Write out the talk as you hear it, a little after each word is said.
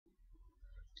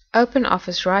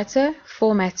OpenOffice Writer,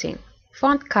 Formatting,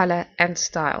 Font Color and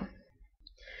Style.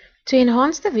 To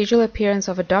enhance the visual appearance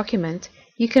of a document,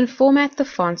 you can format the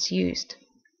fonts used.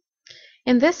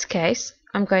 In this case,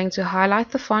 I'm going to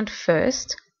highlight the font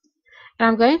first, and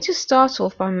I'm going to start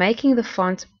off by making the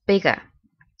font bigger.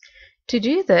 To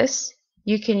do this,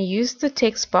 you can use the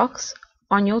text box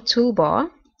on your toolbar,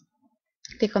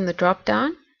 click on the drop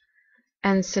down,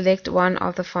 and select one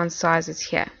of the font sizes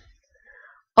here.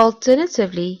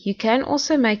 Alternatively, you can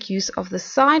also make use of the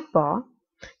sidebar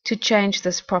to change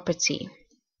this property.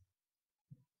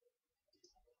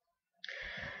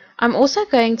 I'm also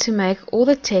going to make all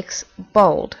the text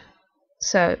bold.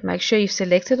 So make sure you've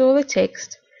selected all the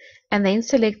text and then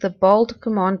select the bold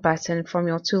command button from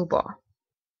your toolbar.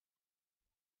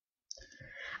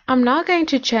 I'm now going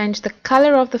to change the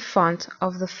color of the font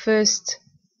of the first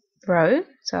row.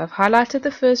 So I've highlighted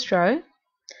the first row.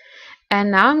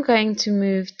 And now I'm going to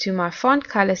move to my font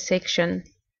color section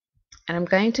and I'm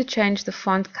going to change the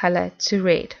font color to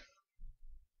red.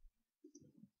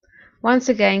 Once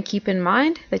again, keep in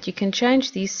mind that you can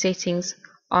change these settings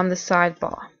on the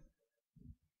sidebar.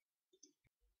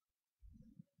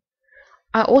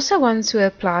 I also want to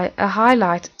apply a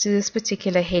highlight to this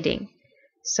particular heading.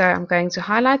 So I'm going to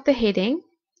highlight the heading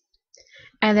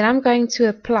and then I'm going to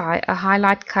apply a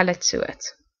highlight color to it.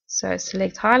 So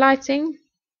select highlighting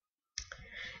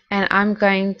and I'm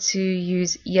going to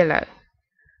use yellow.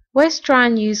 Always try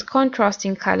and use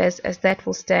contrasting colors as that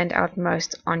will stand out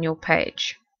most on your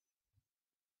page.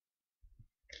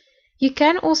 You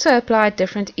can also apply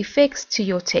different effects to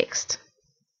your text.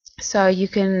 So you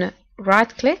can right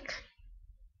click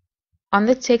on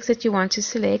the text that you want to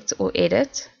select or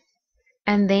edit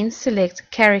and then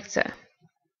select character.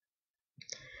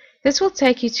 This will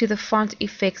take you to the font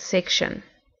effects section.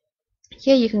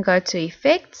 Here you can go to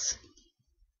effects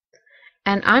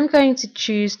and I'm going to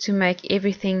choose to make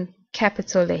everything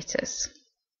capital letters.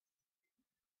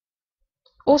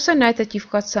 Also note that you've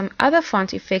got some other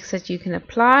font effects that you can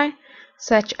apply,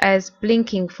 such as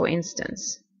blinking, for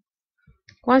instance.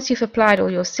 Once you've applied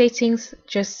all your settings,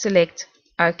 just select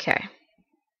OK.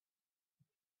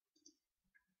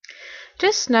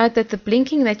 Just note that the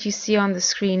blinking that you see on the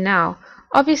screen now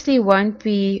obviously won't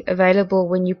be available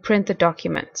when you print the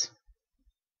document.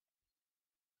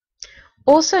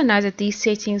 Also note that these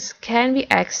settings can be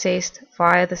accessed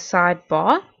via the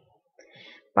sidebar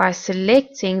by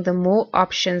selecting the More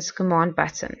Options command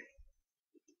button.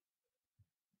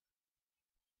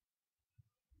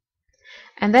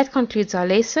 And that concludes our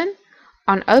lesson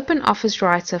on OpenOffice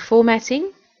Writer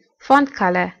formatting, font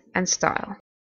color and style.